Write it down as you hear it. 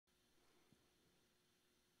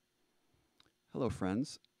Hello,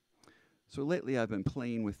 friends. So lately I've been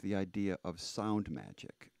playing with the idea of sound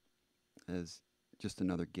magic as just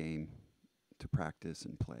another game to practice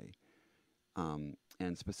and play.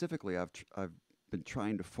 And specifically, I've been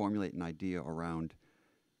trying to formulate an idea around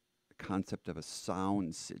the concept of a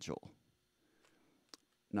sound sigil.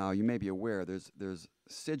 Now, you may be aware there's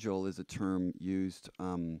sigil is a term used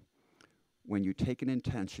when you take an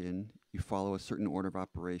intention, you follow a certain order of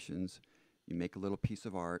operations, you make a little piece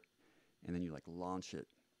of art, and then you like launch it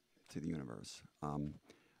to the universe.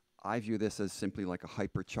 I view this as simply like a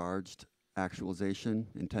hypercharged actualization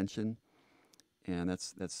intention, and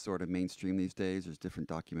that's sort of mainstream these days. There's different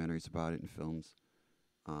documentaries about it and films.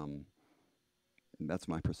 Um, and that's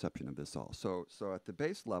my perception of this all. So at the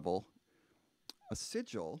base level, a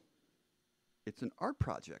sigil, it's an art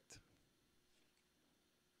project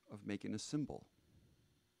of making a symbol.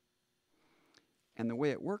 And the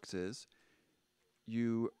way it works is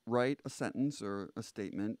you write a sentence or a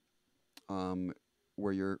statement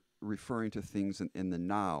where you're referring to things in the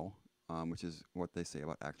now, which is what they say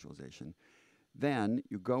about actualization. Then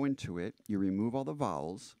you go into it, you remove all the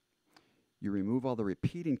vowels, you remove all the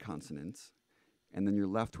repeating consonants, and then you're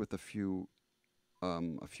left with a few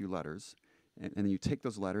letters. And then you take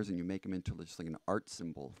those letters and you make them into just like an art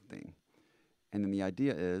symbol thing. And then the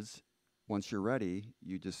idea is, once you're ready,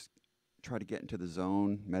 you just try to get into the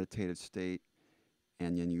zone, meditative state,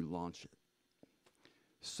 and then you launch it.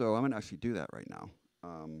 So I'm going to actually do that right now.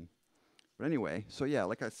 But anyway, so yeah,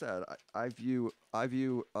 like I said, I view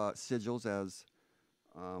sigils as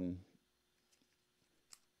an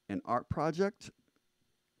art project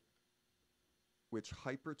which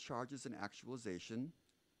hypercharges an actualization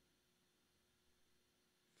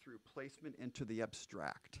through placement into the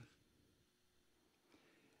abstract.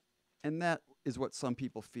 And that is what some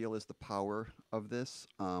people feel is the power of this.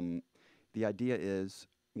 The idea is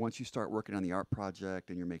once you start working on the art project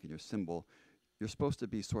and you're making your symbol, you're supposed to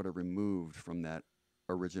be sort of removed from that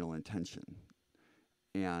original intention.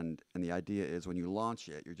 And the idea is when you launch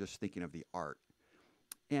it, you're just thinking of the art.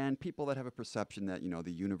 And people that have a perception that,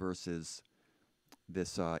 the universe is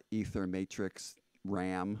this ether matrix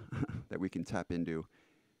RAM that we can tap into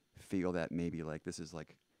feel that maybe like this is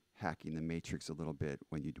like hacking the matrix a little bit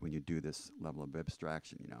when you do this level of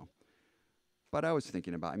abstraction, But I was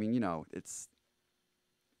thinking about, it's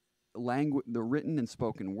the written and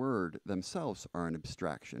spoken word themselves are an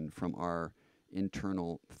abstraction from our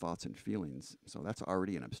internal thoughts and feelings. So that's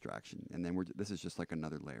already an abstraction. And then this is just like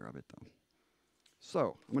another layer of it, though.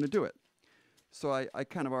 So I'm going to do it. So I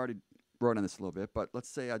kind of already wrote on this a little bit, but let's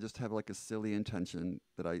say I just have like a silly intention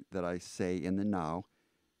that I say in the now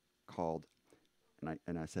called,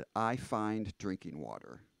 and I said, I find drinking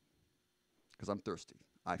water, because I'm thirsty.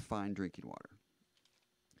 I find drinking water.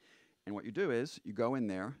 And what you do is you go in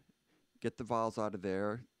there, get the vowels out of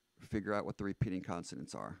there, figure out what the repeating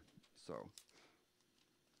consonants are. So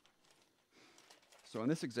in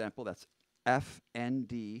this example, that's F, N,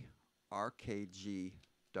 D, R, K, G,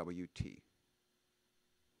 W, T.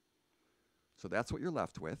 So that's what you're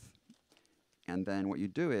left with. And then what you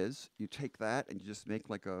do is you take that and you just make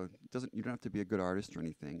like you don't have to be a good artist or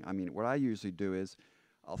anything. I mean, what I usually do is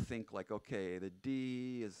I'll think like, okay, the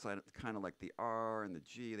D is kind of like the R and the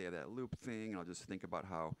G, they have that loop thing, and I'll just think about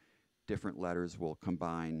how different letters will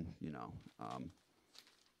combine,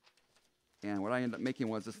 And what I ended up making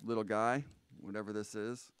was this little guy, whatever this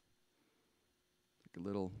is, like a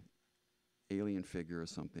little alien figure or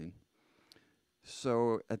something.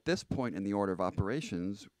 So at this point in the order of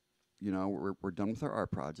operations, we're done with our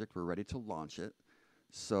art project. We're ready to launch it.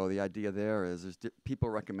 So the idea there is people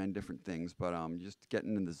recommend different things, but just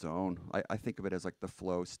getting in the zone. I think of it as like the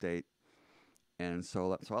flow state. And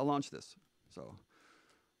so I'll launch this. So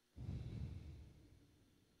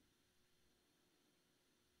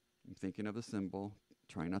I'm thinking of the symbol,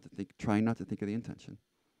 trying not to think of the intention.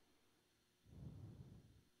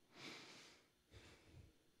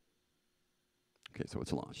 Okay, so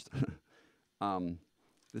it's launched.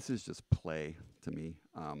 This is just play to me.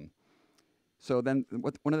 So then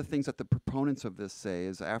one of the things that the proponents of this say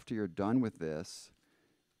is after you're done with this,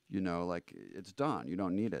 like it's done. You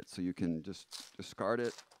don't need it. So you can just discard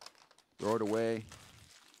it, throw it away,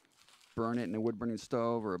 burn it in a wood-burning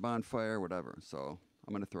stove or a bonfire, whatever. So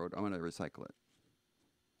I'm going to recycle it.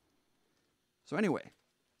 So anyway,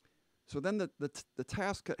 so then the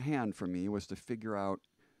task at hand for me was to figure out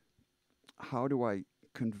how do I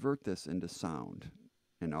convert this into sound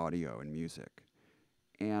and audio and music.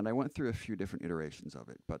 And I went through a few different iterations of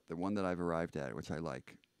it, but the one that I've arrived at, which I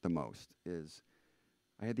like the most, is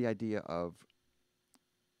I had the idea of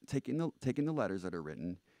taking the letters that are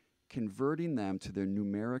written, converting them to their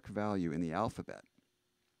numeric value in the alphabet.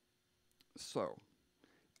 So,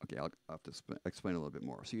 okay, I'll have to explain a little bit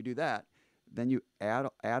more. So you do that, then you add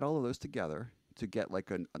all of those together to get like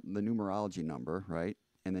the numerology number, right?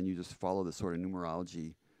 And then you just follow the sort of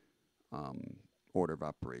numerology order of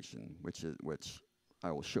operation, which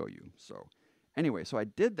I will show you. So anyway, so I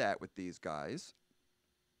did that with these guys,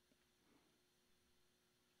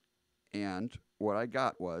 and what I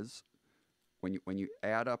got was when you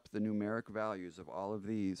add up the numeric values of all of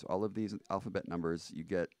these alphabet numbers, you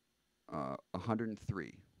get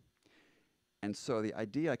 103. And so the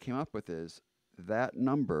idea I came up with is that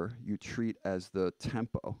number you treat as the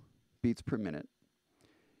tempo, beats per minute,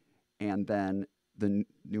 and then the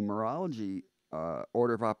numerology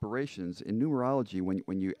order of operations. In numerology,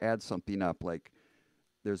 when you add something up, like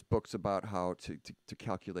there's books about how to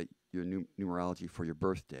calculate your numerology for your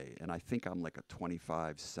birthday, and I think I'm like a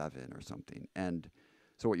 25/7 or something. And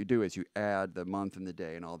so what you do is you add the month and the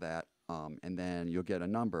day and all that, and then you'll get a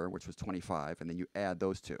number, which was 25, and then you add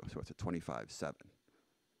those two, so it's a 25/7.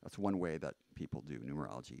 That's one way that people do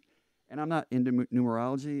numerology. And I'm not into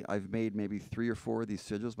numerology. I've made maybe 3 or 4 of these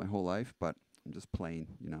sigils my whole life, but I'm just playing,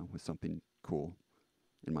 with something cool,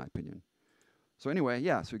 in my opinion. So anyway,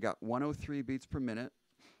 yeah, so we got 103 beats per minute,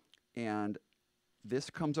 and this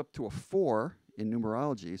comes up to a 4 in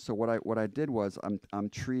numerology. So what I did was I'm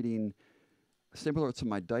treating, similar to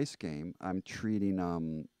my dice game, I'm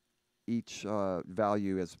treating each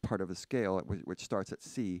value as part of a scale, which starts at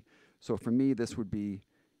C. So for me, this would be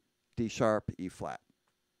D sharp, E flat.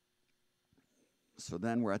 So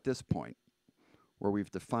then we're at this point where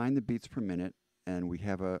we've defined the beats per minute and we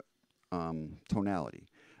have a tonality.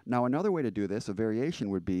 Now another way to do this, a variation,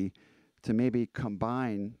 would be to maybe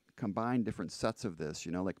combine different sets of this.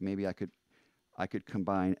 Like maybe I could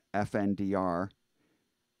combine FNDR,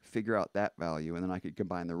 figure out that value, and then I could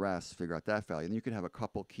combine the rest, figure out that value. And you could have a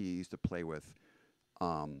couple keys to play with.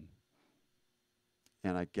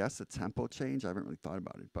 And I guess a tempo change, I haven't really thought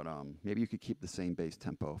about it, but maybe you could keep the same bass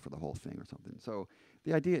tempo for the whole thing or something. So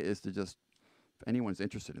the idea is to just, if anyone's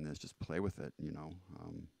interested in this, just play with it,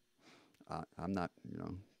 I'm not,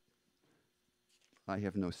 I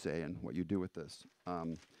have no say in what you do with this.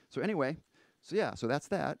 So anyway, so that's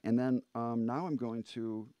that. And then now I'm going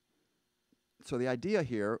to, so the idea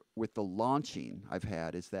here with the launching I've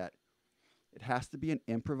had is that it has to be an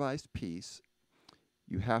improvised piece.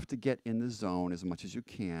 You have to get in the zone as much as you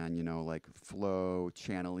can, like flow,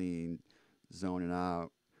 channeling, zoning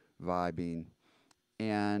out, vibing.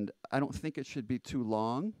 And I don't think it should be too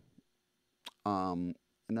long. And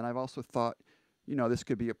then I've also thought, this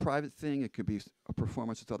could be a private thing. It could be a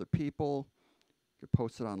performance with other people. You could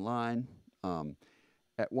post it online.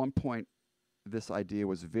 At one point, this idea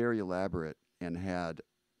was very elaborate and had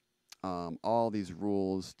all these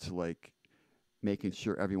rules to like making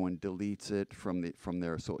sure everyone deletes it from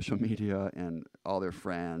their social media and all their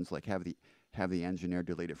friends, like have the engineer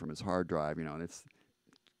delete it from his hard drive, and it's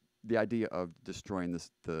the idea of destroying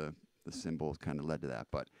the symbols kind of led to that.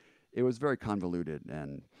 But it was very convoluted,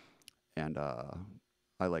 and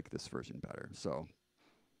I like this version better. So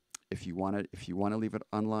if you want to leave it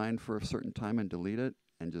online for a certain time and delete it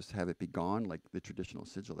and just have it be gone like the traditional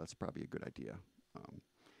sigil, that's probably a good idea.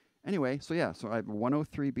 Anyway, so yeah, so I have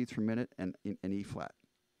 103 beats per minute and an E flat.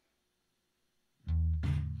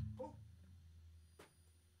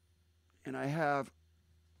 And I have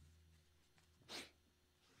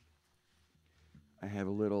a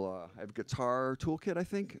little, I have a guitar toolkit, I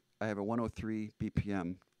think. I have a 103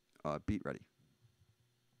 BPM beat ready.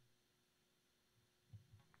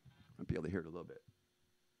 I'll be able to hear it a little bit.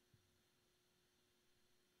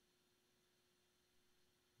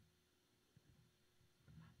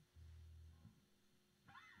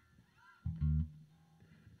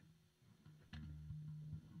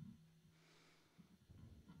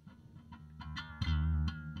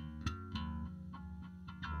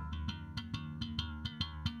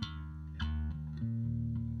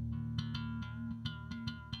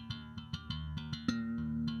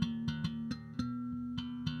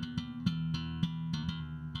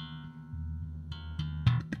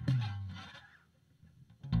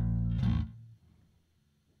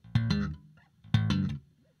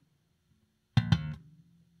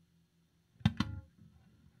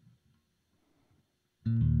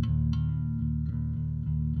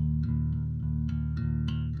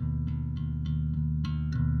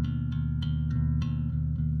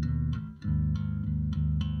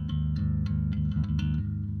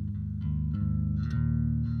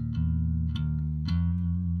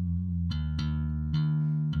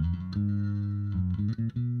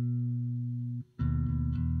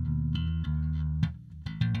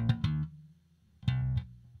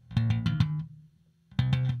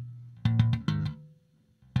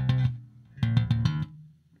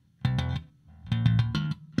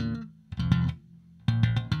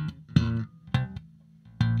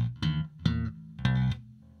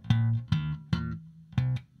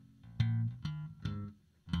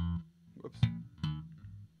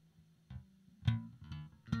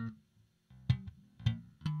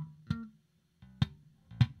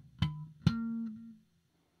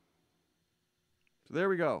 So there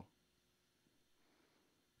we go.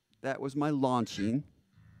 That was my launching.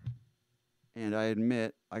 And I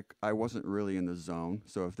admit I wasn't really in the zone.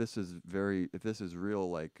 So if this is real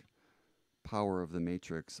like power of the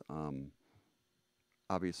Matrix,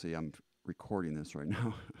 obviously I'm recording this right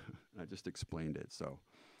now. I just explained it. So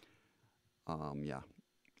yeah.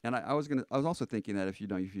 And I was also thinking that if you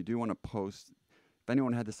do want to post, if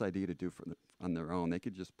anyone had this idea to do on their own, they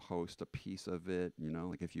could just post a piece of it,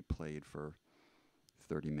 like if you played for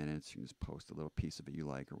 30 minutes, you can just post a little piece of it you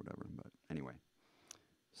like or whatever. But anyway.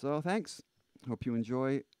 So thanks. Hope you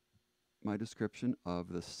enjoy my description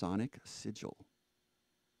of the sonic sigil.